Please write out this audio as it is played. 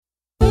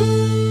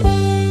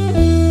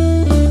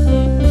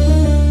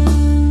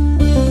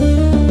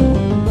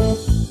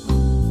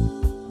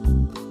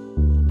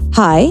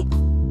Hi,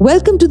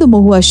 welcome to the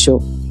Mohua Show.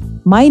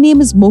 My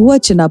name is Mohua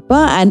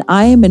Chinappa and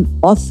I am an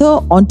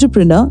author,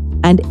 entrepreneur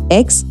and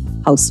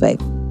ex-housewife.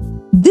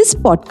 This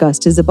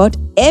podcast is about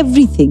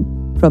everything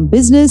from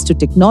business to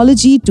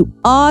technology to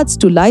arts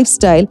to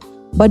lifestyle,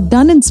 but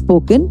done and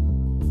spoken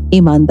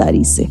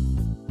ईमानदारी से.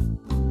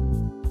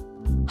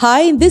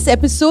 Hi, in this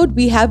episode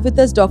we have with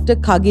us Dr.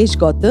 Khagesh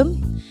Gautam,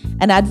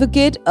 an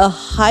advocate, a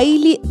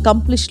highly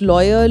accomplished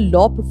lawyer,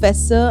 law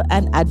professor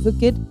and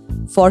advocate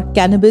for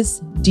cannabis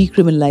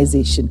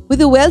decriminalization. With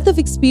a wealth of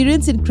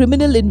experience in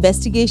criminal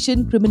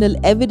investigation, criminal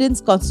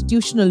evidence,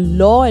 constitutional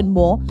law and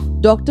more,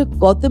 Dr.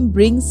 Gautam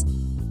brings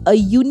a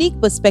unique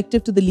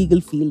perspective to the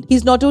legal field.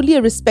 He's not only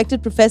a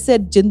respected professor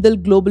at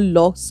Jindal Global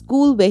Law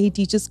School, where he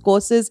teaches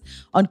courses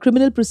on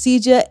criminal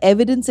procedure,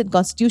 evidence and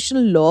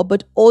constitutional law,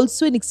 but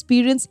also an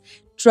experienced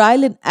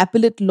trial and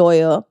appellate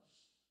lawyer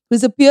who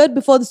has appeared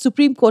before the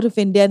Supreme Court of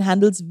India and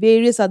handles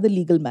various other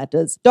legal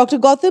matters. Dr.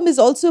 Gautam is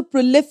also a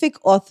prolific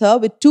author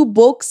with 2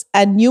 books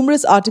and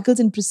numerous articles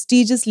in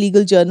prestigious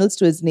legal journals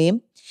to his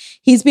name.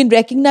 He's been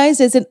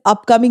recognized as an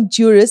upcoming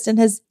jurist and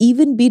has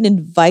even been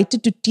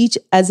invited to teach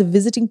as a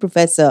visiting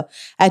professor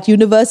at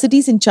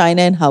universities in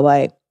China and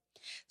Hawaii.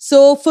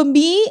 So for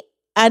me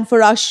and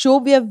for our show,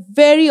 we are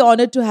very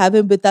honored to have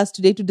him with us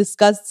today to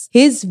discuss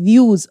his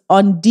views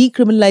on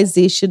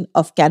decriminalization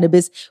of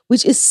cannabis,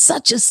 which is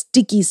such a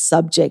sticky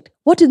subject.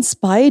 What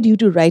inspired you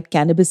to write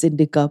Cannabis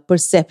Indica,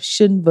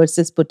 Perception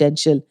versus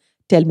Potential?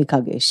 Tell me,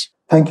 Khagesh.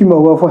 Thank you,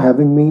 Mohua, for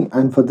having me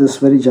and for this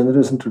very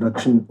generous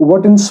introduction.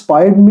 What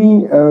inspired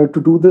me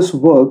to do this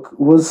work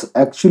was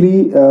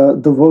actually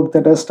the work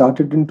that I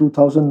started in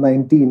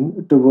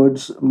 2019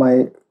 towards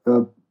my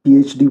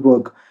PhD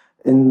work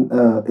in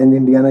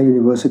Indiana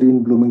University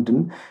in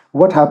Bloomington.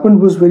 What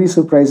happened was very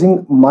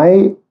surprising.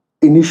 My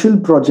initial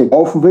project,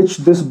 of which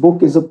this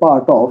book is a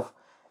part of,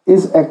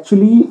 is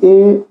actually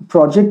a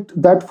project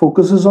that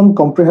focuses on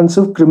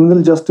comprehensive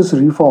criminal justice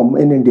reform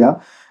in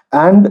India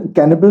and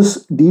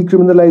cannabis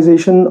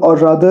decriminalization, or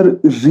rather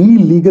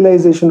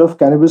re-legalization of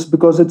cannabis,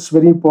 because it's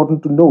very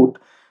important to note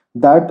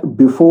that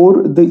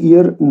before the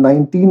year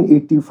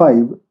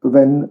 1985,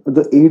 when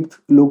the 8th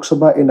Lok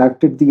Sabha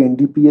enacted the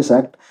NDPS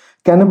Act,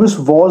 cannabis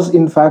was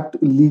in fact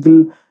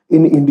legal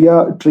in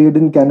India. Trade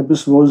in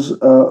cannabis was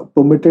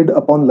permitted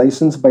upon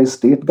license by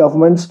state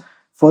governments.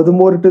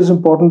 Furthermore, it is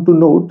important to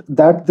note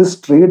that this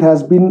trade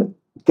has been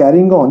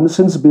carrying on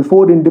since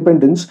before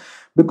independence,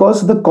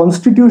 because the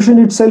constitution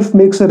itself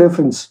makes a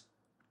reference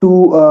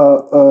to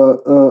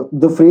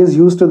the phrase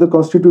used to the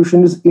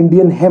constitution is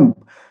Indian hemp.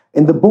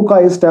 In the book,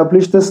 I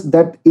established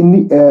that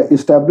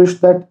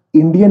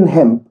Indian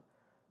hemp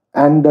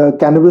and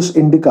cannabis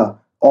indica,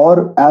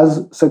 or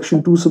as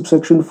section 2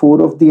 subsection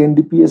 4 of the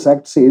NDPS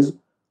Act says,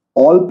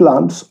 all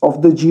plants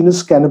of the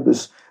genus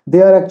cannabis,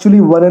 they are actually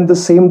one and the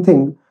same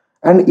thing.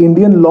 And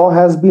Indian law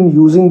has been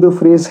using the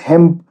phrase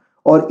hemp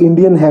or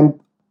Indian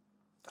hemp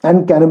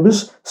and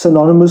cannabis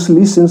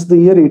synonymously since the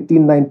year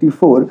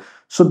 1894.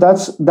 So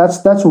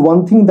that's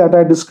one thing that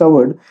I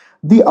discovered.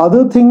 The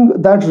other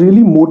thing that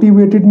really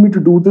motivated me to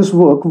do this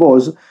work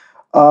was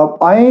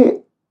my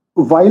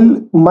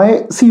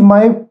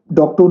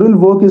doctoral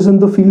work is in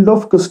the field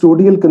of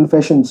custodial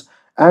confessions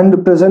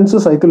and presents a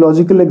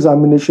psychological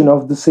examination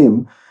of the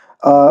same.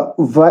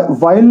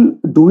 While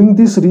doing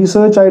this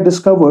research, I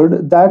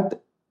discovered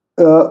that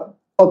a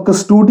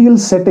custodial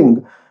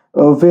setting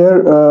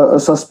where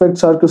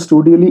suspects are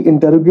custodially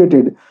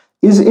interrogated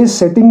is a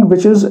setting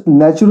which is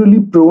naturally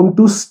prone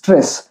to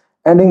stress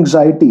and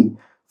anxiety.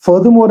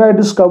 Furthermore, I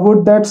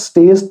discovered that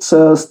states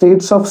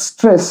of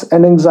stress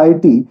and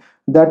anxiety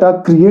that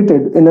are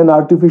created in an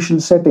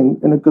artificial setting,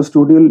 in a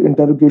custodial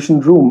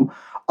interrogation room,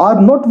 are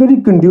not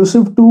very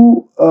conducive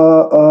to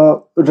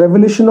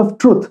revelation of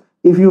truth,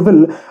 if you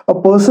will. A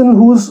person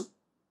who's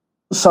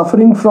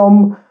suffering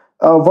from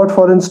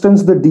for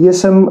instance, the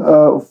DSM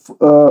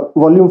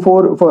volume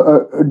 4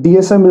 for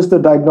DSM is the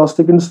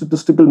Diagnostic and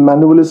Statistical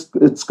Manual.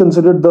 It's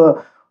considered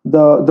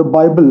the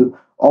Bible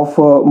of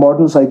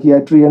modern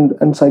psychiatry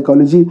and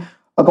psychology.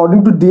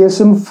 According to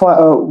DSM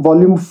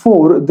volume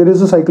 4, there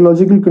is a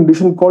psychological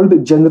condition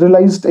called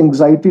generalized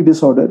anxiety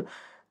disorder,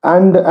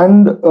 and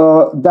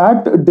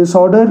that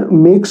disorder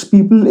makes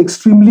people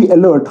extremely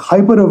alert,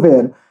 hyper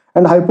aware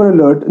and hyper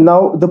alert.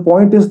 Now, the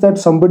point is that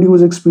somebody who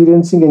is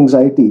experiencing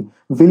anxiety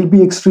will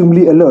be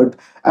extremely alert,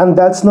 and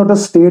that's not a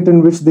state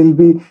in which they'll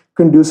be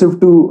conducive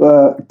to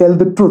tell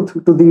the truth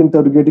to the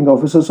interrogating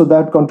officer. So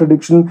that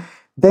contradiction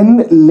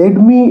then led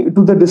me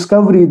to the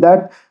discovery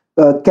that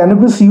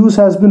cannabis use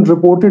has been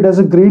reported as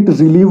a great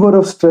reliever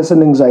of stress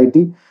and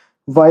anxiety.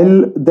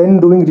 While then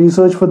doing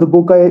research for the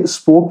book, I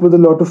spoke with a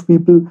lot of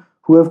people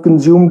who have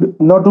consumed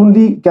not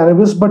only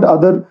cannabis but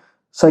other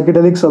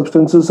psychedelic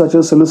substances such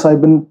as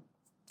psilocybin.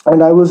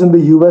 And I was in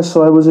the US,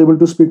 so I was able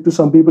to speak to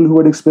some people who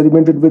had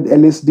experimented with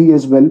LSD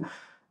as well.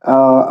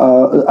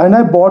 And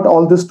I brought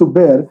all this to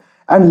bear.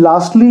 And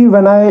lastly,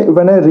 when I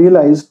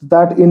realized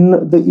that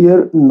in the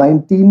year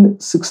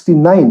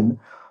 1969,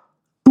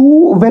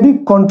 2 very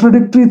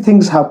contradictory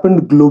things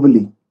happened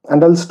globally,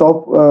 and I'll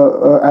stop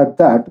at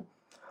that.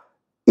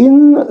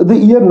 In the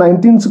year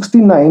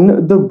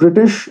 1969, the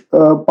British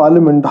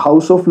Parliament,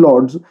 House of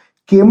Lords,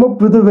 came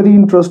up with a very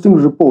interesting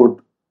report.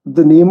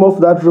 The name of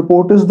that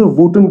report is the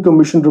Wooten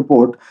Commission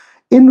report,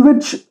 in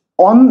which,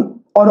 on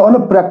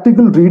a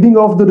practical reading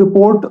of the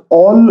report,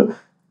 all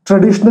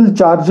traditional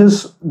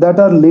charges that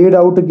are laid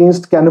out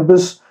against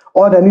cannabis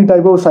or any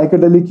type of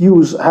psychedelic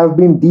use have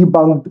been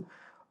debunked.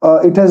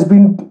 It has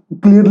been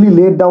clearly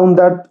laid down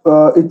that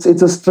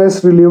it's a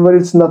stress reliever.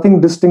 It's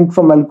nothing distinct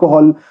from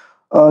alcohol.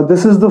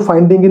 This is the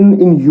finding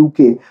in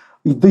UK.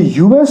 The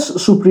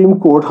US Supreme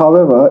Court,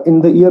 however, in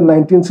the year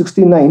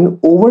 1969,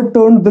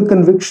 overturned the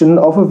conviction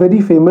of a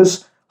very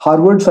famous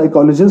Harvard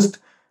psychologist,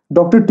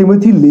 Dr.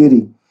 Timothy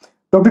Leary.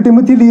 Dr.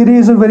 Timothy Leary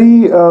is a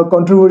very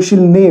controversial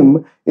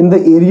name in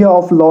the area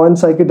of law and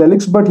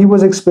psychedelics, but he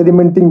was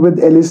experimenting with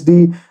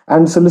LSD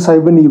and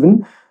psilocybin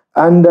even.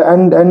 And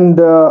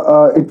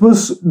it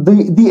was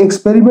the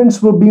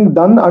experiments were being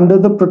done under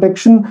the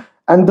protection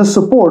and the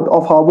support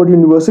of Harvard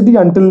University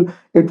until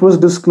it was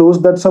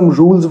disclosed that some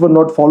rules were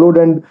not followed,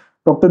 and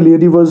Dr.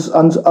 Leary was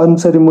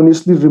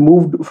unceremoniously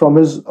removed from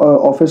his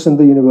office in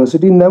the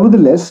university.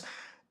 Nevertheless,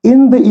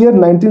 in the year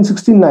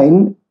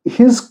 1969,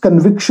 his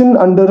conviction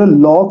under a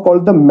law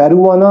called the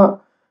Marijuana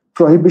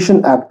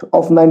Prohibition Act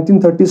of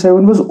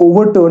 1937 was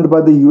overturned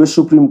by the US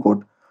Supreme Court.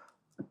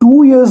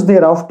 2 years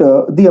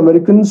thereafter, the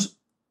Americans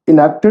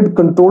enacted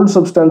Controlled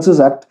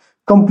Substances Act,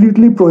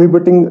 completely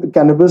prohibiting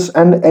cannabis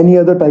and any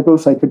other type of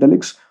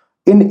psychedelics.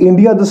 In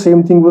India, the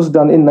same thing was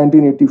done in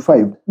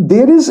 1985.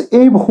 There is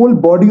a whole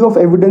body of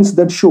evidence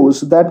that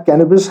shows that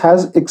cannabis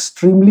has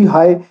extremely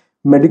high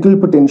medical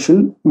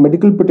potential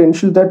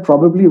that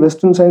probably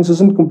Western science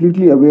isn't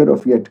completely aware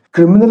of yet.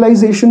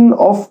 Criminalization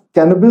of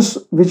cannabis,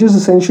 which is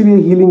essentially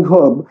a healing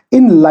herb,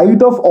 in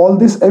light of all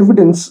this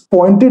evidence,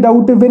 pointed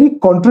out a very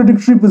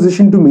contradictory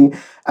position to me.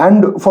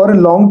 And for a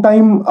long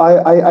time,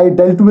 I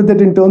dealt with it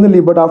internally,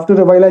 but after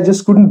a while, I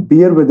just couldn't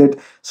bear with it.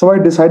 So I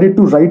decided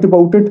to write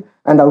about it,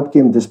 and out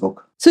came this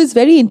book. So it's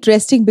very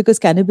interesting because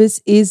cannabis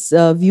is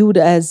viewed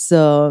as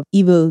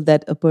evil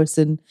that a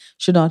person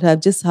should not have,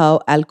 just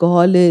how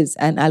alcohol is.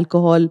 And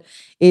alcohol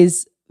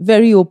is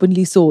very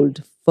openly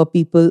sold for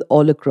people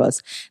all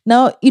across.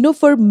 Now,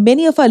 for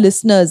many of our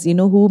listeners,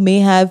 who may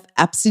have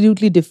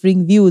absolutely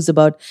differing views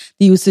about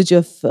the usage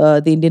of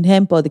the Indian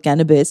hemp or the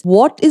cannabis,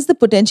 what is the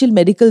potential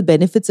medical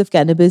benefits of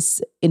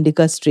cannabis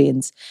indica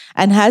strains?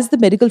 And has the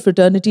medical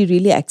fraternity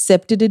really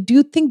accepted it? Do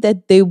you think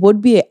that there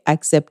would be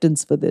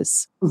acceptance for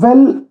this?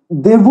 Well,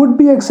 there would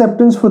be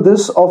acceptance for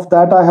this, of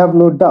that I have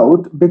no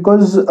doubt,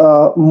 because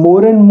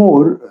more and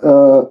more,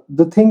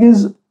 the thing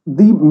is,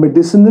 the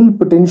medicinal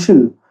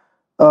potential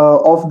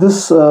of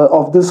this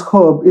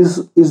herb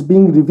is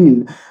being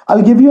revealed.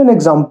 I'll give you an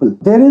example.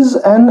 There is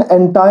an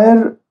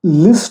entire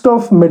list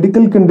of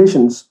medical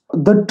conditions,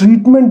 the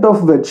treatment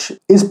of which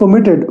is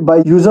permitted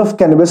by use of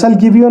cannabis. I'll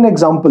give you an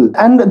example.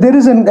 And there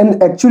is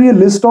actually a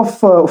list of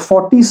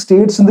 40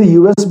 states in the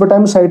US, but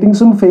I'm citing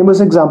some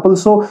famous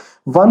examples. So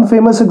one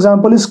famous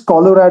example is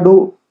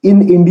Colorado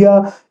in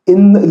India,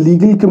 in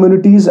legal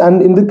communities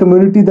and in the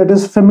community that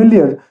is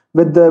familiar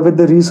with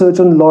the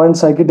research on law and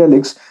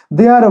psychedelics.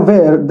 They are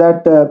aware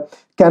that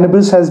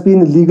cannabis has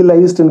been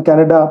legalized in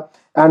Canada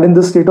and in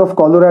the state of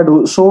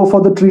Colorado. So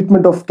for the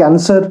treatment of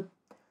cancer,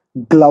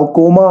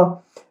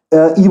 glaucoma,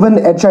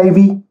 even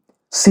HIV,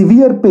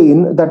 severe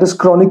pain, that is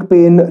chronic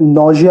pain,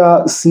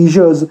 nausea,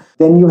 seizures,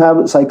 then you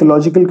have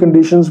psychological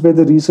conditions where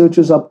the research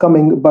is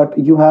upcoming, but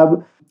you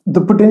have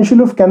the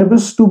potential of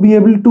cannabis to be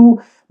able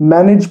to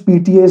manage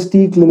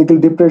PTSD, clinical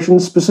depression,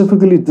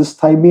 specifically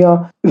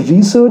dysthymia.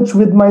 Research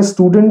with my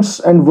students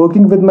and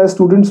working with my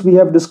students, we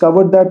have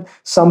discovered that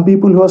some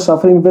people who are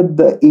suffering with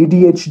the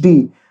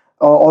ADHD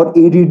or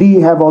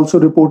ADD have also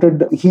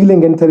reported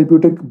healing and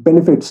therapeutic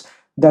benefits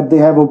that they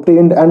have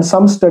obtained. And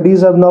some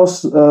studies have now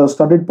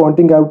started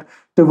pointing out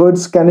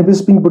towards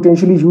cannabis being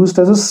potentially used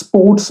as a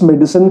sports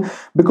medicine,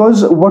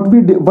 because what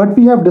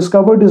we have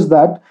discovered is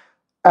that,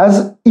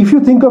 as if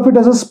you think of it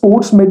as a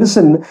sports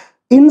medicine,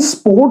 in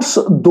sports,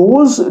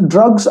 those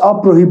drugs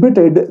are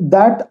prohibited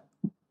that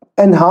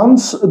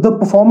enhance the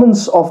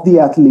performance of the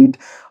athlete.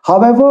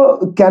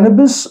 However,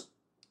 cannabis,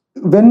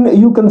 when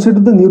you consider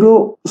the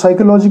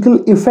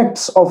neuropsychological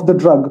effects of the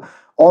drug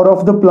or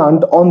of the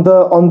plant on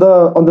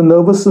the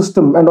nervous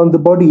system and on the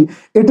body,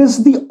 it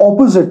is the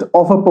opposite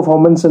of a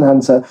performance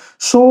enhancer.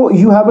 So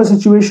you have a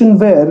situation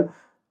where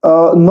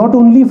not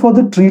only for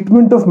the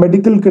treatment of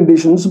medical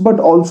conditions,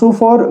 but also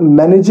for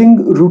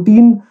managing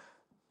routine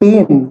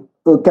pain,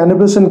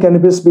 cannabis and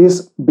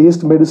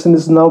cannabis-based medicine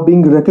is now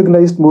being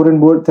recognized more and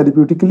more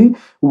therapeutically.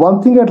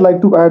 One thing I'd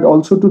like to add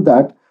also to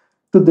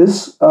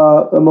this,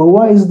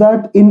 Mohua, is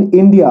that in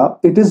India,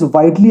 it is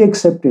widely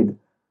accepted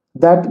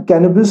that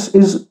cannabis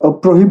is a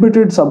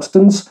prohibited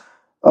substance,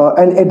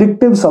 an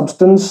addictive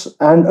substance,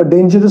 and a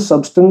dangerous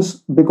substance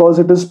because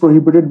it is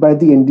prohibited by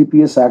the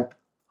NDPS Act.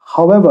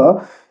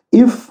 However,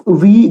 if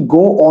we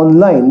go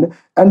online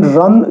and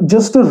run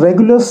just a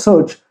regular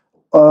search,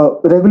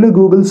 regular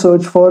Google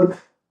search for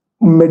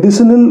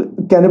medicinal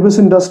cannabis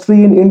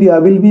industry in India,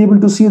 we'll be able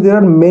to see there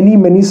are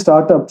many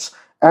startups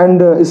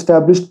and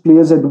established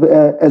players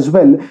as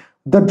well,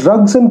 the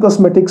Drugs and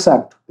Cosmetics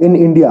Act in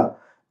India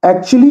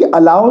actually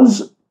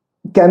allows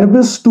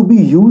cannabis to be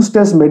used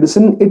as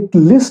medicine. It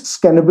lists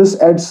cannabis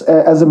as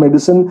a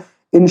medicine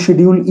in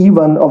Schedule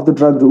E1 of the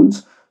drug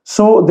rules.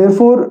 So,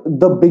 therefore,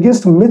 the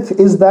biggest myth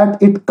is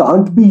that it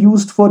can't be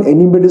used for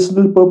any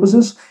medicinal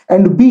purposes,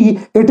 and B,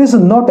 it is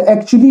not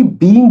actually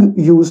being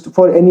used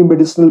for any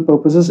medicinal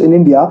purposes in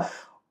India.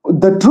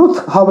 The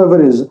truth, however,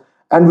 is,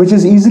 and which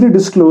is easily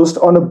disclosed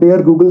on a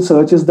bare Google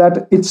search, is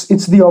that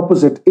it's the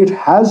opposite. It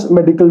has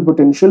medical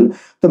potential.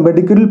 The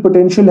medical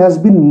potential has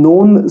been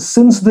known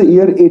since the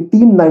year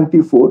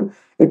 1894.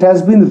 It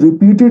has been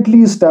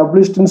repeatedly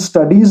established in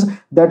studies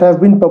that have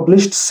been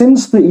published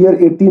since the year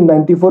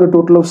 1894, a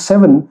total of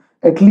 7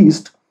 at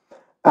least.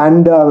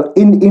 And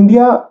in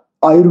India,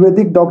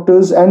 Ayurvedic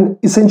doctors and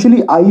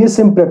essentially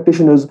ISM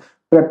practitioners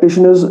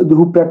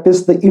who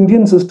practice the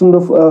Indian system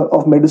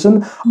of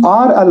medicine,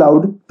 are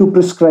allowed to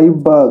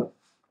prescribe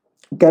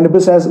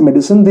cannabis as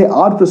medicine. They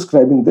are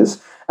prescribing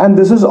this, and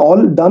this is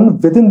all done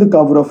within the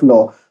cover of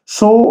law.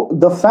 So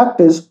the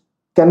fact is,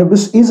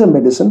 cannabis is a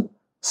medicine.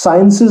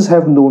 Sciences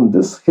have known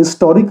this.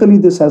 Historically,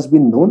 this has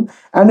been known.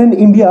 And in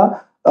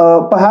India,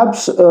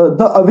 perhaps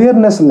the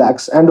awareness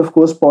lacks. And of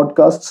course,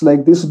 podcasts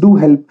like this do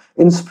help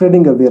in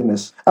spreading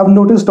awareness. I've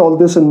noticed all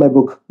this in my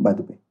book, by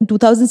the way. In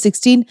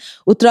 2016,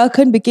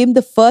 Uttarakhand became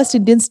the first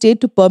Indian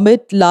state to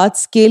permit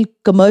large-scale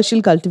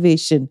commercial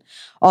cultivation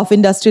of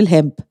industrial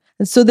hemp.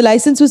 So the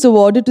license was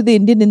awarded to the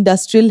Indian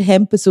Industrial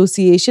Hemp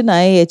Association,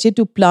 IIHA,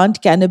 to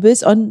plant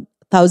cannabis on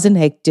 1,000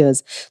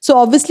 hectares. So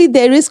obviously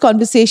there is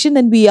conversation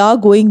and we are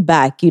going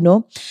back,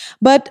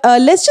 But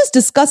let's just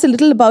discuss a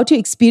little about your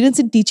experience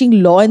in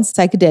teaching law and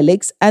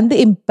psychedelics and the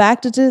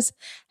impact it has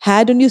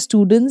had on your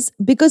students,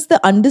 because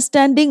the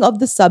understanding of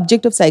the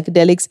subject of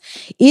psychedelics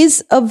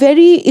is a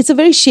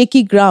very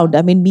shaky ground.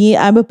 I mean,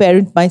 I'm a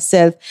parent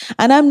myself,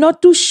 and I'm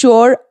not too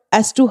sure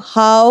as to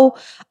how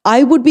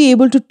I would be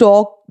able to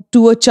talk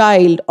to a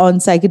child on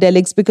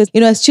psychedelics, because,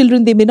 as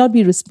children, they may not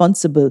be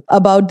responsible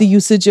about the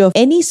usage of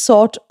any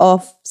sort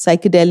of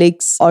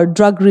psychedelics or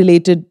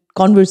drug-related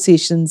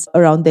conversations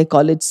around their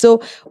college.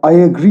 So I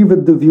agree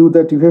with the view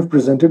that you have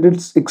presented.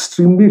 It's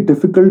extremely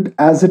difficult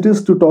as it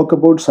is to talk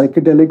about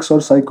psychedelics or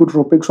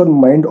psychotropics or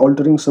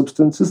mind-altering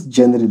substances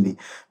generally,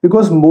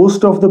 because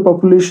most of the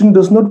population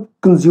does not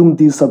consume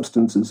these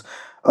substances.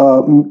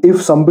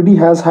 If somebody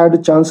has had a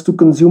chance to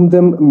consume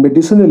them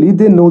medicinally,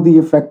 they know the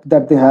effect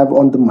that they have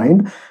on the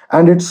mind.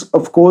 And it's,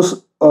 of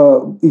course,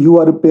 you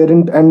are a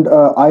parent, and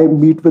I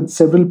meet with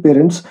several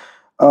parents,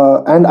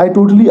 and I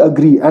totally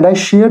agree. And I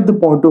share the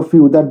point of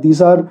view that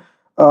these are,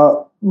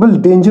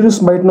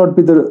 dangerous might not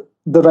be the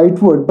right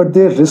word, but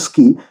they're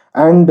risky.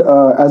 And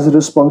as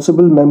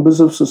responsible members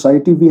of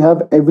society, we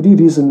have every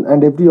reason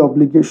and every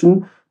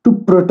obligation to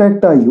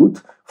protect our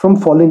youth from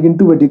falling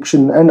into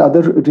addiction and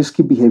other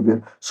risky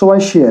behavior. So I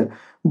share.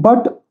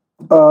 But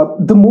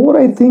the more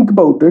I think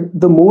about it,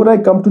 the more I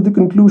come to the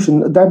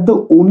conclusion that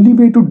the only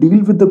way to deal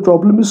with the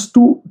problem is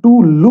to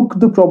look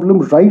the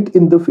problem right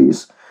in the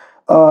face.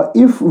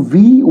 If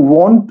we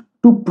want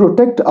to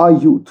protect our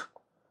youth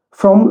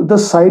from the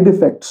side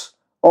effects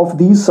of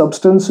these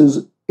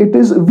substances,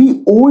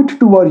 we owe it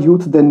to our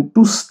youth then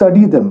to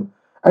study them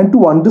and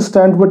to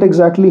understand what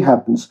exactly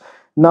happens.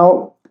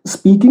 Now,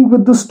 speaking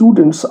with the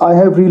students, I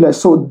have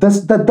realized, so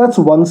that's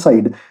one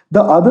side.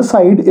 The other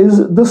side is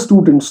the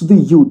students, the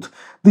youth.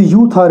 The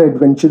youth are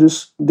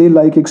adventurous, they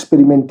like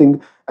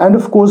experimenting, and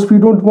of course we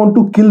don't want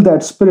to kill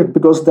that spirit,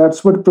 because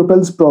that's what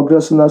propels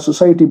progress in our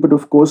society. But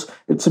of course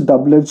it's a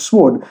double-edged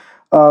sword.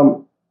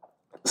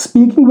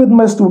 Speaking with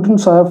my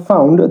students, I have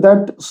found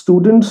that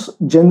students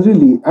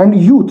generally, and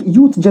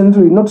youth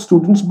generally, not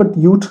students but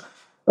youth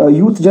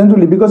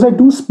generally, because I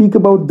do speak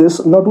about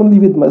this not only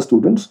with my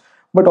students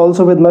but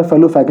also with my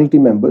fellow faculty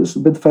members,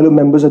 with fellow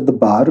members at the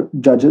bar,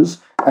 judges,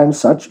 and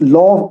such,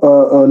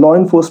 law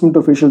enforcement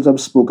officials I've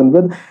spoken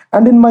with,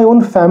 and in my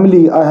own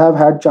family, I have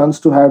had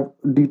chance to have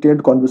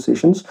detailed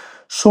conversations.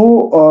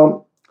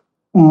 So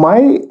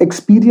my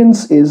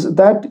experience is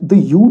that the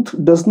youth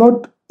does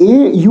not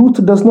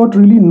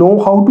really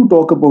know how to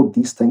talk about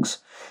these things.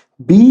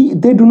 B,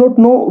 they do not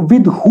know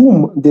with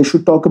whom they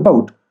should talk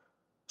about.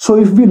 So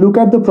if we look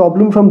at the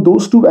problem from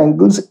those two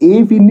angles,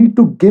 A, we need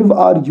to give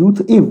our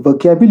youth a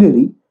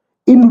vocabulary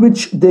in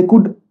which they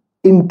could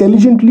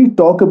intelligently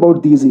talk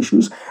about these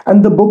issues.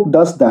 And the book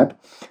does that.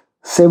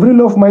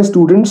 Several of my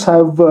students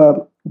have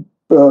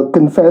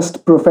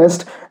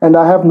professed, and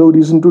I have no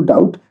reason to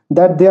doubt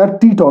that they are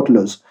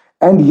teetotalers.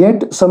 And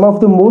yet, some of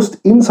the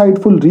most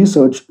insightful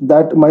research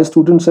that my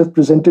students have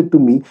presented to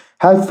me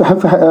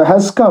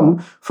has come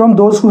from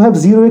those who have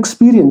zero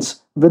experience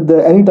with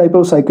any type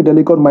of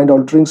psychedelic or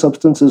mind-altering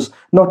substances,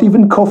 not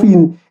even coffee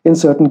in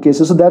certain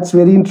cases. So that's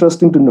very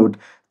interesting to note.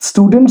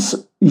 Students,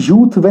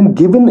 youth, when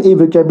given a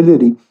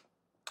vocabulary,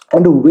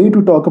 and a way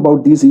to talk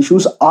about these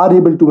issues are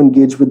able to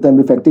engage with them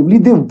effectively.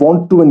 They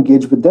want to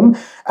engage with them.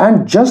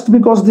 And just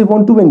because they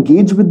want to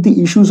engage with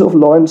the issues of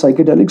law and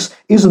psychedelics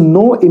is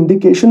no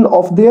indication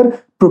of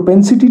their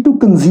propensity to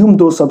consume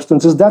those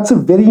substances. That's a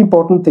very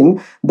important thing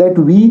that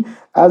we,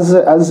 as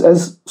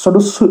sort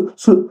of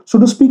so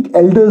to speak,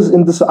 elders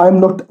in this. I'm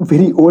not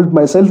very old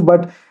myself,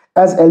 but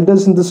as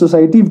elders in the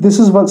society, this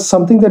is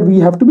something that we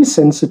have to be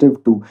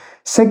sensitive to.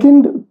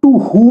 Second, to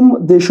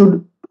whom they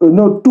should,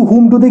 to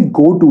whom do they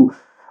go to?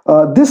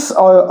 This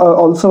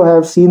also I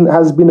have seen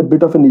has been a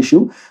bit of an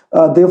issue.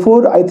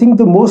 Therefore, I think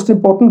the most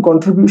important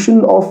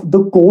contribution of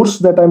the course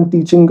that I'm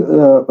teaching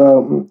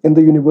in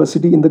the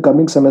university in the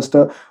coming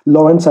semester,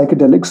 Law and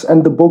Psychedelics,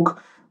 and the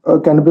book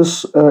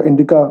Cannabis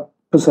Indica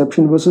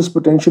Perception versus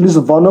Potential, is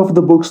one of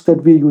the books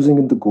that we're using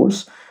in the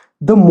course.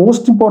 The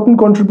most important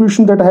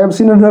contribution that I have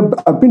seen, and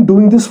I've been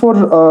doing this for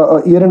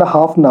a year and a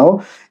half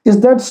now,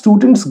 is that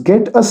students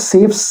get a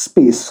safe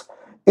space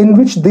in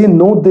which they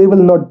know they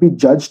will not be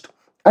judged,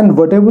 and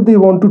whatever they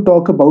want to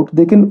talk about,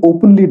 they can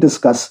openly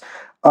discuss.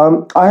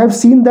 I have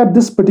seen that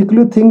this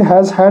particular thing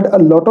has had a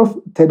lot of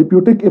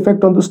therapeutic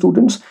effect on the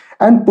students,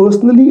 and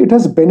personally, it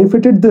has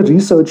benefited the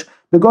research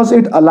because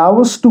it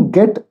allows us to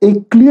get a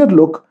clear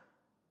look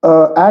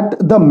at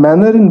the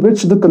manner in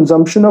which the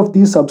consumption of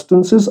these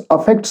substances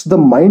affects the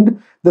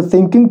mind, the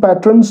thinking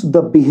patterns,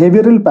 the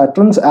behavioral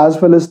patterns,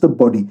 as well as the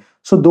body.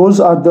 So those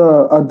are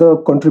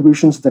the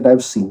contributions that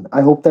I've seen.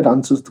 I hope that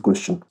answers the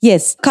question.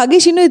 Yes.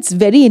 Khagesh, it's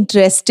very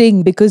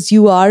interesting because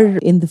you are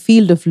in the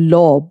field of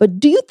law, but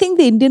do you think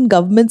the Indian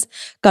government's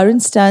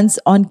current stance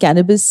on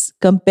cannabis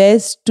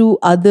compares to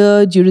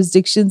other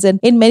jurisdictions? And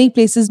in many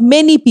places,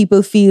 many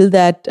people feel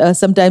that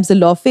sometimes the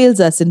law fails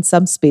us in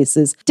some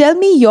spaces. Tell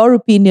me your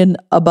opinion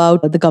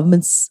about the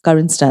government's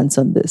current stance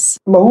on this.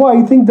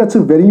 Mahua, I think that's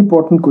a very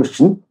important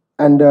question.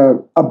 And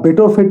a bit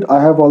of it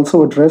I have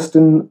also addressed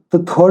in the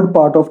third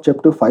part of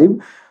chapter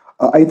 5.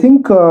 I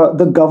think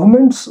the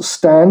government's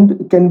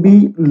stand can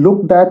be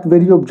looked at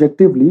very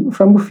objectively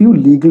from a few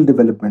legal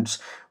developments.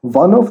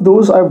 One of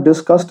those I've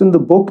discussed in the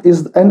book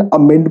is an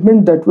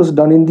amendment that was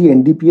done in the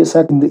NDPS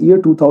Act in the year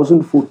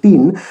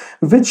 2014,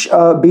 which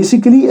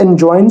basically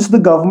enjoins the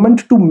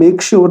government to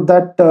make sure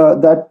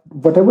that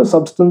whatever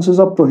substances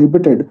are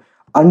prohibited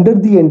under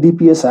the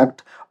NDPS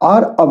Act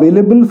are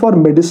available for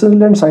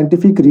medicinal and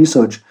scientific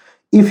research.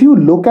 If you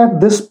look at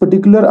this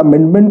particular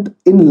amendment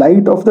in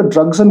light of the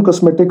Drugs and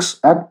Cosmetics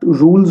Act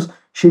rules,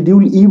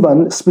 Schedule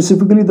E1,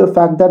 specifically the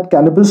fact that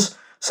cannabis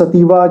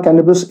sativa,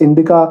 cannabis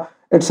indica,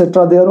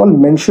 etc., they are all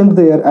mentioned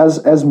there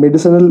as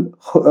medicinal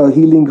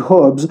healing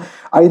herbs.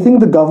 I think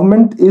the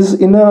government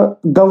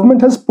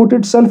has put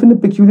itself in a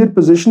peculiar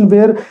position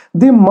where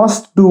they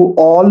must do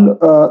all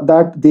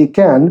that they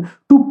can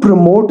to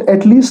promote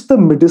at least the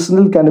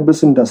medicinal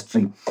cannabis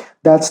industry.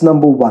 That's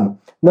number one.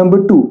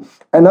 Number two,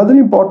 another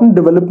important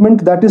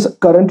development that is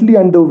currently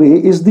underway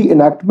is the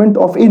enactment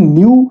of a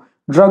new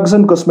Drugs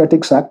and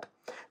Cosmetics Act,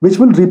 which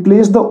will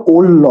replace the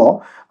old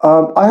law.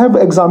 I have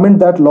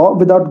examined that law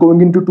without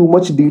going into too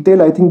much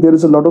detail. I think there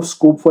is a lot of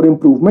scope for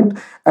improvement.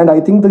 And I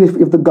think that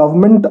if the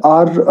government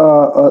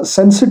are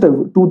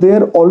sensitive to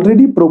their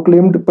already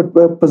proclaimed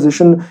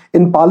position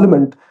in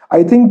Parliament,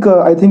 I think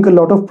a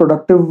lot of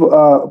productive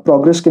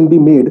progress can be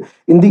made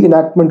in the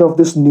enactment of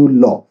this new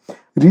law.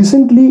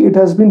 Recently, it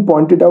has been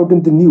pointed out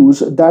in the news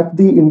that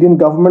the Indian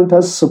government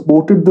has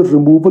supported the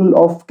removal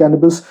of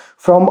cannabis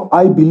from,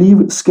 I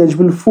believe,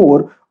 Schedule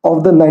 4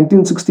 of the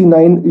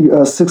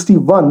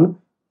 1961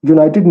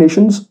 United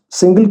Nations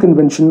Single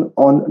Convention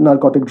on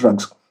Narcotic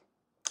Drugs.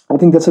 I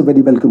think that's a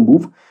very welcome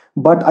move,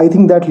 but I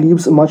think that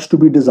leaves much to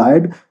be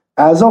desired.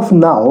 As of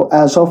now,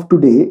 as of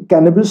today,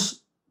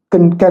 cannabis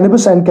and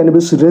cannabis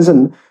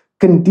resin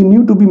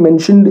continue to be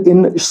mentioned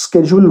in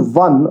Schedule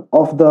 1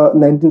 of the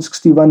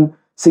 1961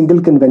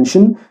 Single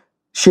Convention.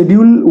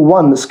 Schedule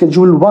 1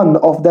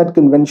 of that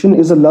convention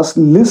is a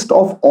list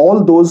of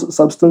all those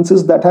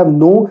substances that have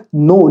no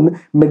known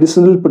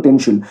medicinal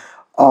potential.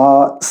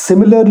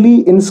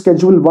 Similarly, in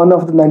Schedule 1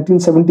 of the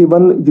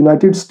 1971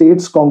 United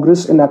States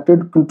Congress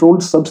enacted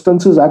Controlled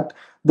Substances Act,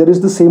 there is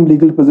the same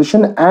legal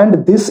position,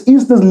 and this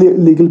is the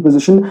legal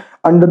position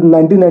under the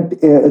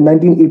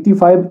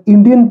 1985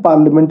 Indian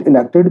Parliament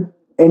enacted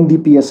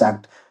NDPS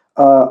Act.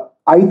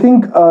 I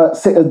think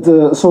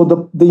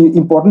the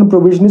important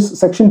provision is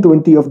Section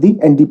 20 of the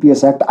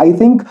NDPS Act. I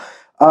think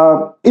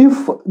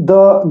if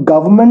the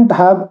government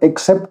have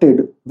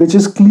accepted, which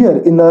is clear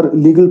in our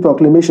legal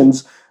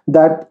proclamations,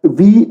 that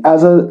we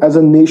as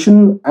a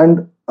nation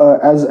and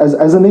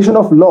as a nation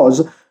of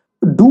laws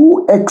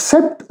do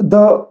accept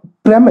the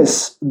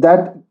premise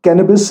that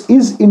cannabis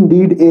is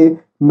indeed a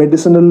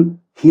medicinal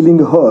healing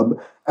herb,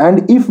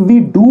 and if we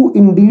do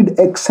indeed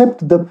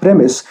accept the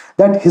premise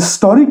that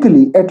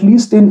historically, at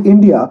least in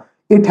India,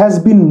 it has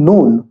been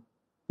known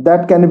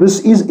that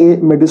cannabis is a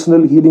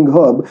medicinal healing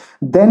herb,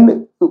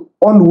 then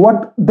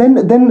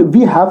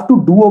we have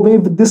to do away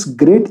with this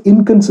great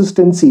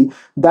inconsistency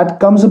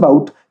that comes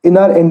about in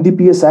our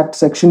NDPS Act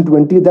Section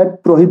 20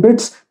 that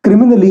prohibits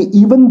criminally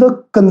even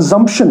the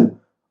consumption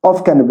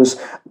of cannabis.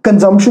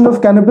 consumption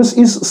of cannabis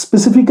is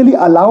specifically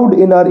allowed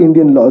in our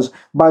Indian laws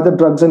by the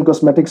Drugs and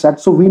Cosmetics Act.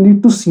 So we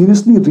need to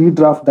seriously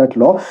redraft that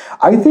law.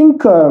 I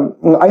think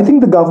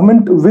the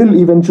government will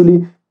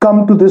eventually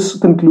come to this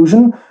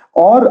conclusion,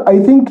 or I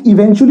think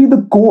eventually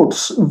the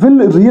courts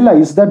will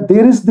realize that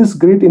there is this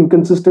great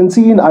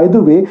inconsistency in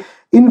either way.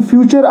 In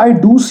future, I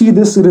do see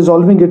this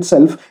resolving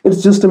itself.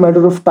 It's just a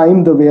matter of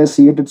time, the way I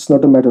see it. It's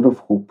not a matter of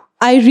hope.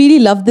 I really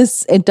love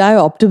this entire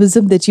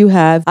optimism that you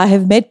have. I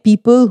have met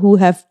people who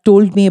have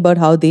told me about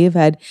how they've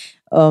had,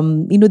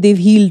 they've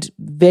healed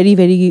very,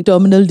 very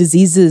terminal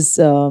diseases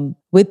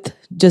with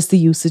just the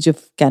usage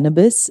of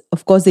cannabis.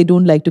 Of course, they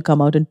don't like to come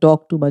out and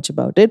talk too much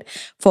about it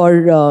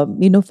for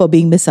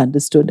being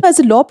misunderstood. As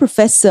a law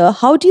professor,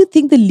 how do you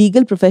think the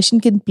legal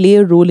profession can play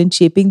a role in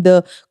shaping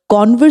the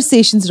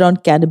conversations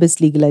around cannabis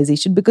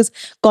legalization? Because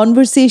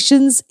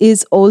conversations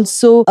is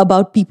also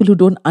about people who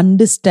don't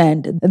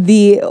understand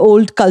the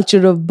old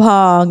culture of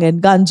bhang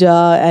and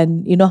ganja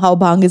and, how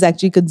bhang is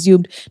actually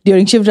consumed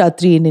during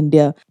Shivratri in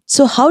India.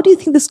 So how do you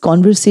think this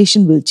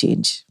conversation will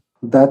change?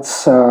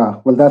 That's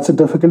a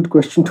difficult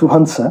question to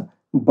answer,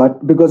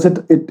 but because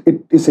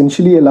it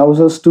essentially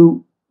allows us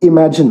to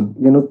imagine,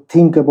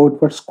 think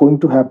about what's going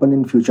to happen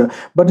in future.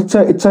 But it's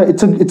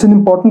an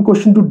important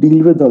question to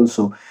deal with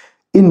also.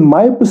 In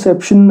my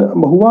perception,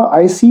 Mohua,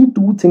 I see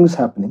two things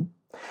happening.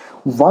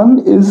 One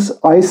is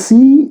I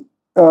see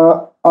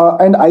that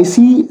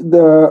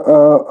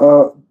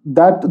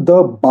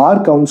the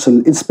bar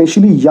council,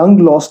 especially young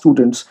law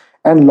students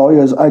and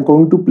lawyers, are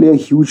going to play a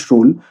huge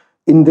role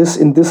in this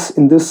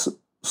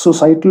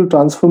societal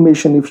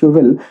transformation, if you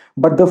will.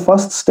 But the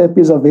first step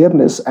is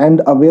awareness,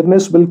 and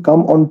awareness will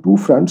come on two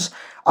fronts.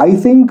 I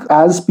think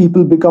as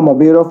people become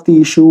aware of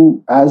the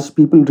issue, as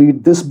people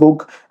read this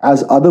book,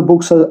 as other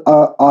books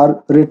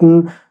are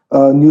written,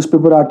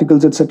 newspaper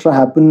articles, etc.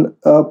 happen,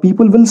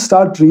 people will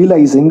start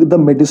realizing the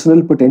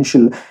medicinal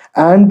potential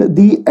and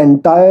the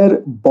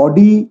entire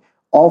body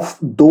of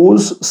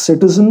those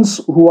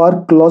citizens who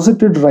are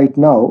closeted right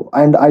now.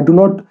 And I do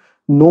not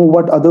know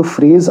what other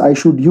phrase I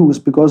should use,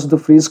 because the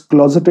phrase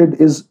closeted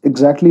is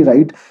exactly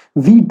right.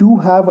 We do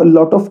have a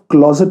lot of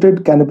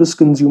closeted cannabis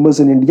consumers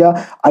in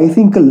India. I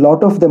think a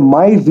lot of them,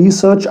 my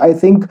research, I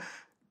think,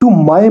 to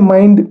my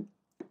mind,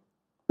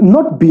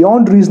 not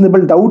beyond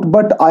reasonable doubt,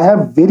 but I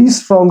have very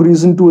strong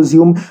reason to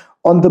assume,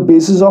 on the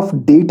basis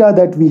of data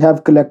that we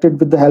have collected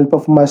with the help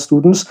of my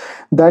students,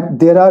 that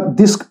there are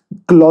this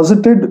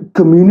closeted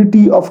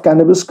community of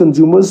cannabis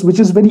consumers, which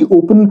is very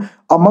open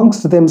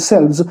amongst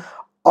themselves,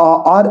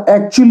 are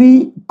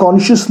actually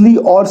consciously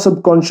or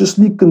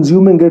subconsciously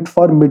consuming it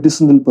for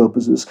medicinal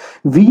purposes.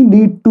 We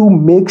need to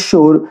make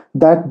sure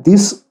that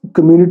this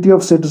community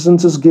of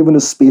citizens is given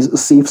a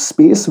safe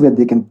space where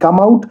they can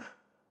come out,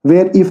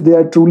 where if they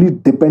are truly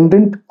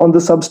dependent on the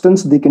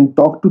substance, they can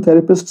talk to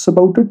therapists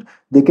about it,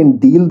 they can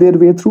deal their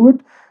way through it.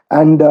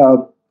 And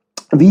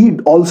we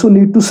also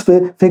need to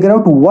figure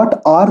out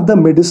what are the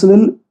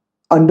medicinal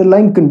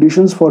underlying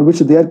conditions for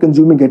which they are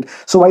consuming it.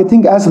 So I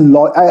think I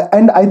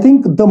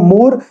think the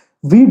more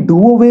we do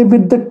away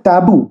with the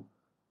taboo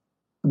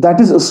that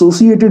is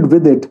associated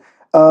with it,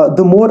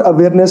 the more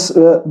awareness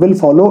will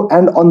follow.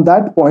 And on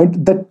that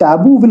point, the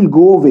taboo will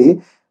go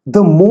away.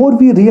 The more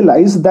we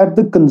realize that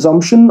the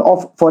consumption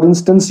of, for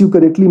instance, you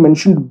correctly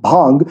mentioned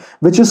bhang,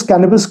 which is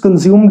cannabis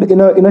consumed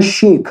in a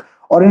shake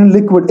or in a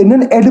liquid, in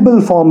an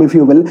edible form, if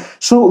you will.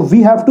 So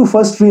we have to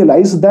first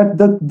realize that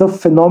the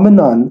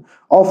phenomenon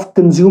of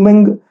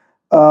consuming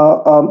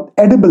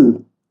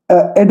edibles,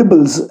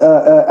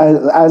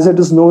 as it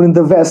is known in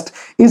the West,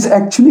 is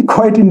actually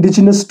quite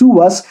indigenous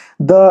to us.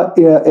 The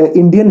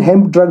Indian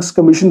Hemp Drugs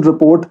Commission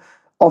report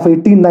of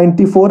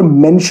 1894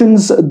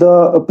 mentions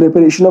the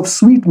preparation of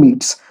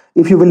sweetmeats,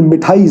 if you will,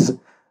 mithais,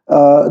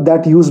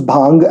 that use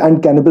bhang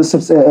and cannabis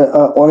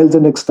oils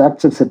and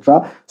extracts,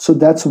 etc. So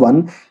that's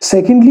one.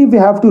 Secondly, we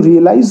have to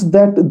realize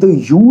that the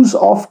use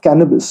of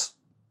cannabis,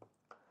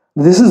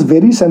 this is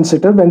very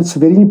sensitive, and it's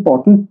very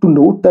important to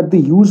note that the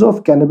use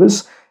of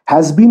cannabis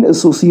has been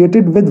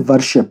associated with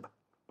worship,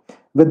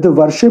 with the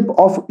worship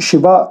of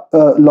Shiva,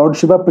 Lord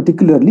Shiva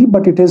particularly,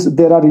 but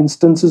there are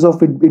instances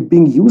of it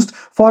being used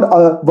for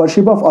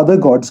worship of other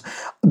gods.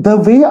 The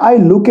way I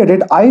look at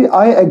it,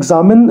 I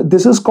examine,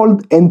 this is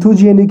called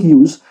entheogenic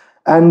use,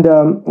 and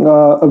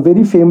a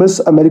very famous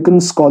American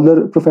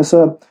scholar,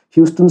 Professor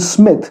Houston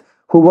Smith,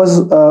 who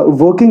was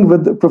working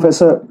with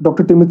Professor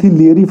Dr. Timothy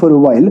Leary for a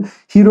while,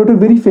 he wrote a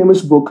very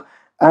famous book,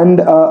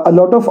 and a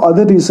lot of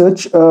other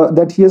research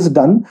that he has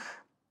done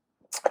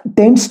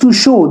tends to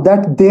show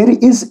that there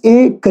is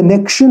a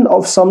connection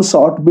of some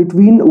sort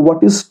between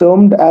what is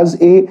termed as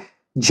a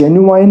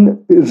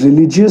genuine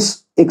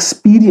religious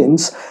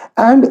experience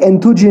and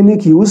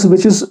entheogenic use,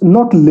 which is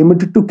not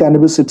limited to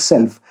cannabis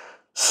itself.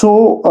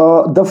 So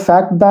the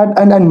fact that,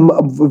 and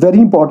very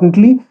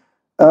importantly,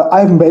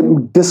 I've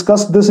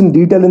discussed this in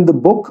detail in the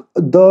book,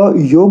 the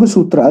Yoga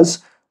Sutras,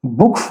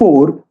 book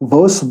 4,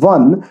 verse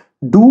 1,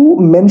 do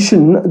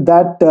mention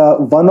that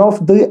one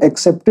of the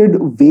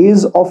accepted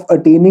ways of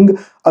attaining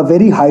a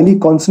very highly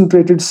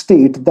concentrated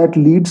state that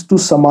leads to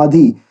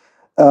samadhi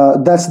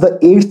That's the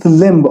eighth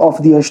limb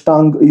of the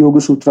Ashtanga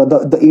Yoga Sutra.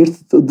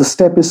 The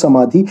step is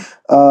samadhi.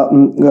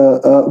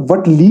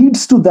 What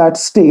leads to that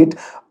state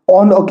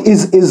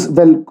is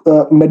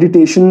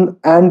meditation,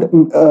 and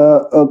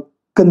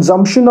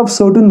consumption of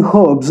certain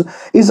herbs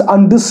is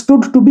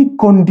understood to be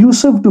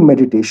conducive to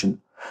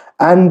meditation.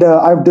 And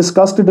I've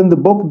discussed it in the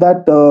book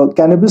that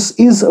cannabis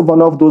is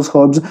one of those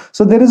herbs.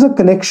 So there is a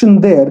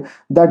connection there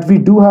that we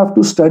do have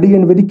to study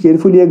and very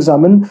carefully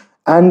examine.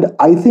 And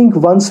I think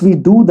once we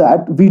do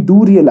that, we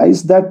do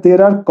realize that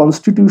there are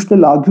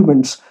constitutional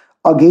arguments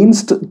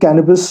against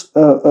cannabis.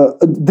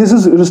 This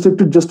is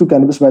restricted just to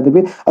cannabis, by the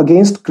way,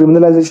 against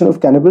criminalization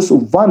of cannabis.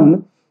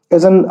 One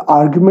is an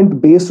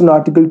argument based on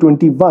Article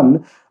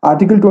 21.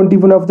 Article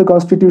 21 of the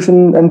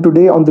Constitution, and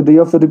today, on the day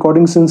of the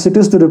recording, since it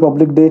is the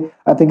Republic Day,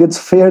 I think it's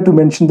fair to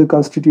mention the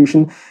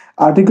Constitution.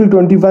 Article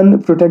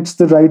 21 protects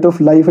the right of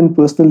life and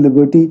personal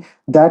liberty.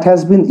 That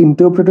has been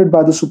interpreted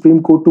by the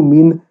Supreme Court to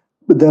mean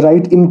the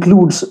right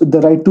includes the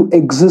right to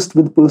exist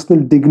with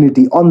personal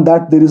dignity. On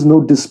that, there is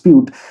no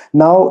dispute.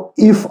 Now,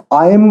 if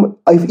I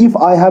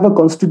have a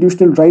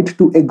constitutional right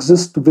to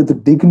exist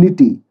with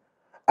dignity,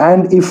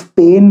 and if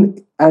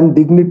pain and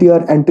dignity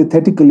are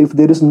antithetical, if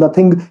there is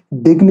nothing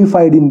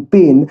dignified in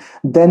pain,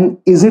 then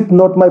is it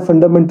not my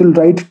fundamental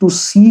right to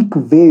seek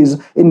ways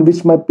in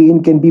which my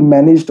pain can be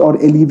managed or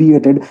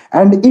alleviated?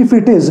 And if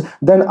it is,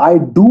 then I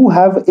do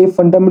have a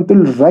fundamental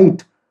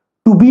right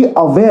to be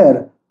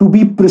aware, to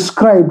be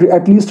prescribed,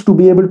 at least to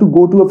be able to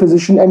go to a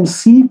physician and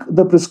seek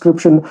the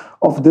prescription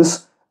of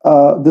this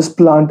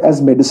plant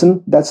as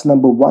medicine. That's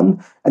number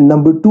one. And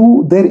number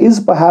two, there is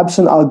perhaps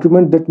an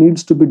argument that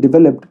needs to be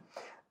developed.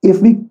 If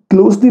we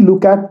closely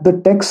look at the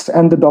text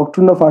and the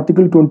doctrine of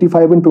Article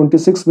 25 and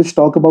 26, which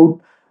talk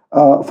about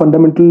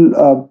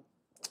fundamental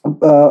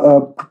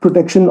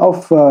protection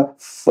of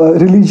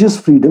religious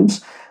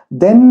freedoms,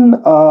 then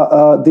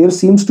there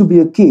seems to be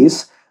a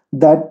case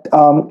that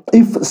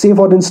if, say,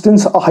 for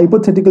instance, a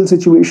hypothetical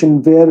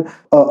situation where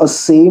a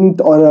saint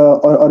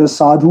or a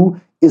sadhu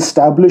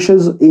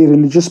establishes a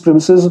religious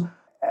premises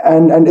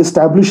and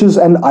establishes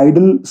an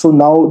idol. So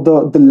now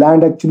the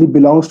land actually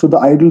belongs to the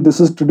idol. This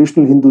is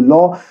traditional Hindu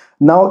law.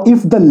 Now,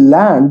 if the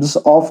lands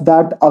of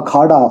that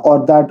akhada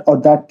or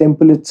that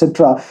temple,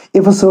 etc.,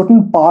 if a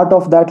certain part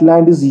of that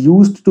land is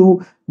used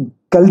to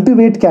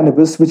cultivate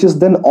cannabis, which is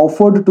then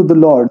offered to the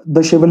Lord,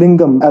 the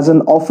Shivalingam, as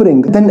an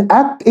offering, then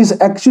act is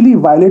actually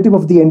violative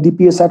of the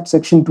NDPS Act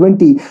Section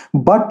 20.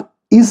 But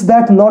is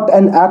that not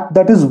an act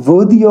that is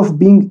worthy of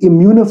being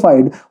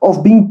immunified,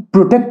 of being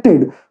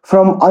protected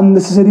from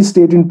unnecessary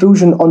state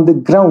intrusion on the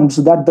grounds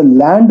that the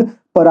land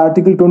per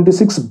Article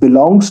 26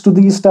 belongs to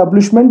the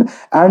establishment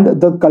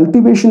and the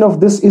cultivation of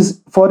this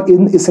is for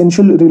an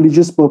essential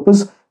religious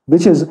purpose,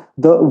 which is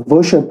the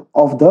worship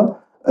of the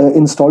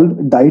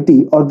installed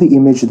deity or the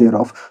image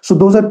thereof? So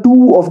those are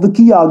two of the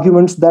key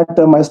arguments that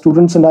my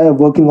students and I are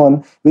working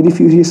on very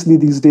furiously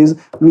these days.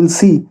 We'll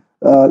see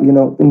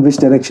in which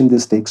direction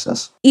this takes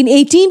us. In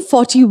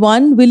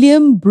 1841,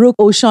 William Brooke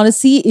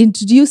O'Shaughnessy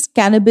introduced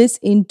cannabis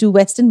into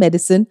Western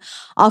medicine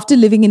after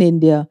living in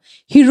India.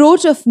 He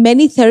wrote of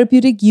many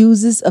therapeutic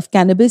uses of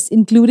cannabis,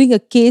 including a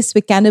case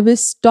where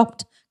cannabis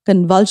stopped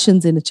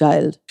convulsions in a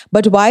child.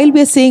 But while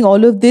we're saying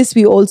all of this,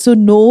 we also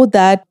know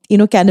that,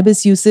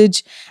 cannabis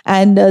usage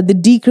and the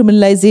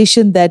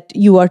decriminalization that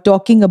you are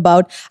talking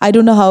about, I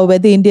don't know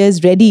whether India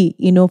is ready,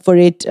 for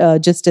it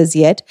just as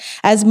yet.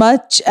 As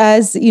much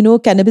as,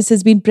 cannabis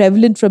has been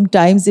prevalent from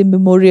times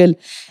immemorial,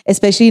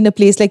 especially in a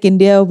place like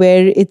India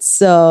where it's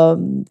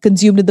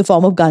consumed in the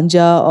form of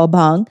ganja or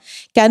bhang.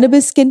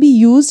 Cannabis can be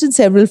used in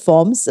several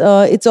forms.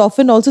 It's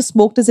often also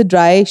smoked as a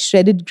dry,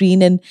 shredded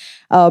green and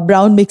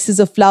brown mixes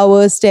of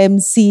flowers,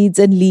 stems, seeds,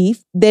 and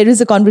leaf. There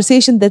is a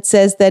conversation that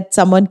says that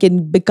someone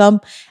can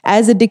become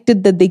as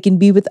addicted that they can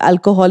be with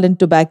alcohol and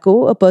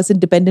tobacco. A person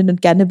dependent on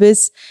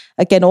cannabis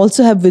can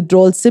also have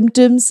withdrawal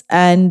symptoms,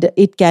 and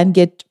it can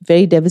get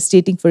very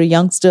devastating for a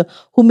youngster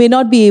who may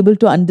not be able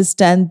to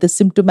understand the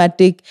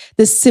symbiotic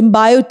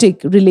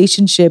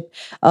relationship,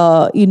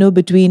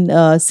 between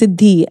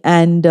siddhi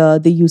and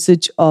the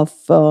usage of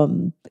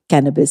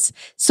cannabis.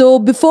 So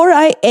before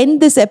I end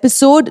this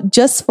episode,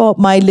 just for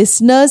my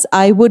listeners,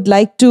 I would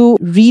like to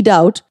read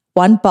out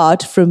one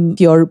part from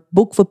your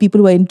book for people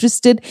who are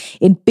interested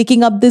in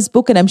picking up this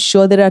book. And I'm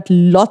sure there are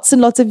lots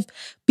and lots of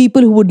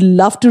people who would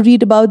love to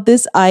read about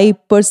this. I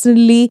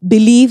personally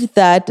believe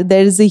that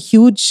there is a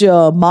huge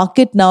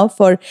market now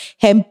for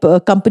hemp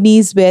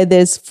companies where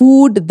there's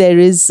food, there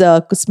is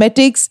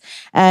cosmetics,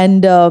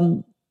 and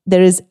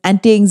there is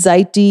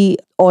anti-anxiety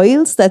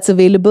oils that's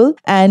available.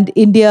 And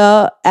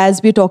India,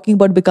 as we're talking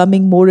about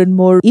becoming more and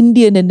more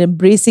Indian and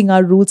embracing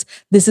our roots,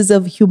 this is a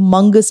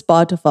humongous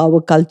part of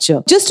our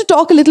culture. Just to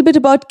talk a little bit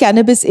about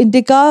Cannabis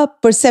Indica,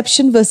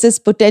 Perception versus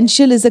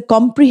Potential is a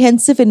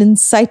comprehensive and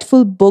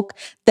insightful book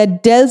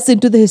that delves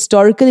into the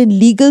historical and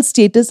legal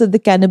status of the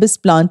cannabis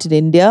plant in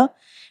India.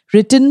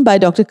 written by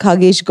Dr.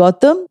 Khagesh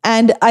Gautam.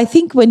 And I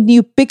think when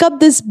you pick up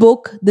this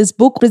book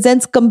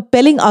presents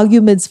compelling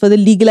arguments for the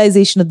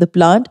legalization of the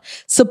plant,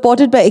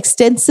 supported by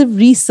extensive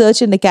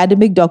research and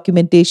academic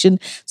documentation,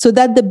 so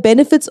that the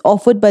benefits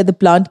offered by the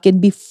plant can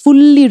be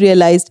fully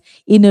realized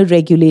in a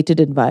regulated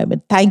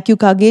environment. Thank you,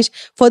 Khagesh,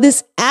 for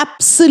this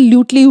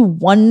absolutely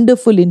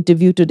wonderful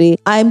interview today.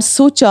 I am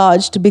so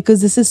charged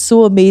because this is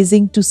so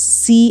amazing to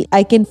see.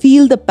 I can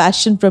feel the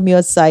passion from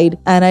your side,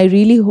 and I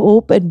really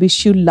hope and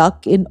wish you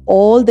luck in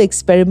all the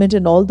experiment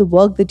and all the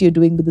work that you're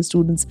doing with the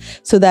students,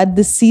 so that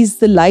this sees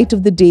the light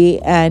of the day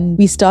and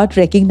we start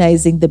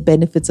recognizing the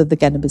benefits of the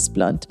cannabis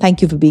plant.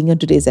 Thank you for being on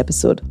today's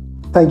episode.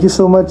 Thank you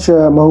so much,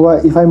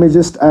 Mohua. If I may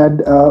just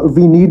add,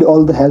 we need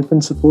all the help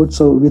and support,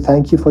 so we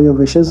thank you for your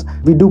wishes.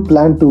 We do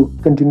plan to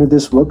continue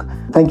this work.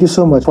 Thank you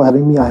so much for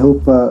having me. I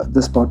hope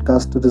this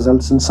podcast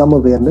results in some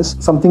awareness,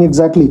 something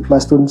exactly my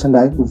students and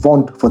I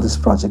want for this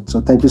project. So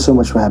thank you so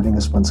much for having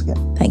us once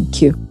again.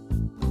 Thank you.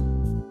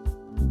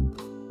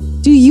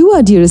 To you,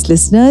 our dearest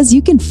listeners,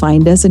 you can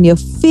find us on your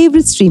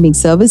favorite streaming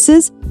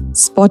services,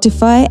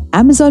 Spotify,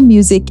 Amazon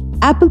Music,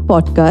 Apple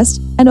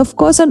Podcast, and of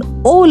course on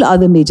all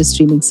other major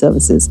streaming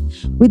services.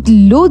 With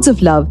loads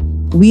of love,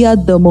 we are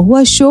The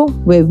Mohua Show,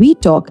 where we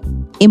talk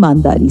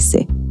imandari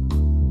se.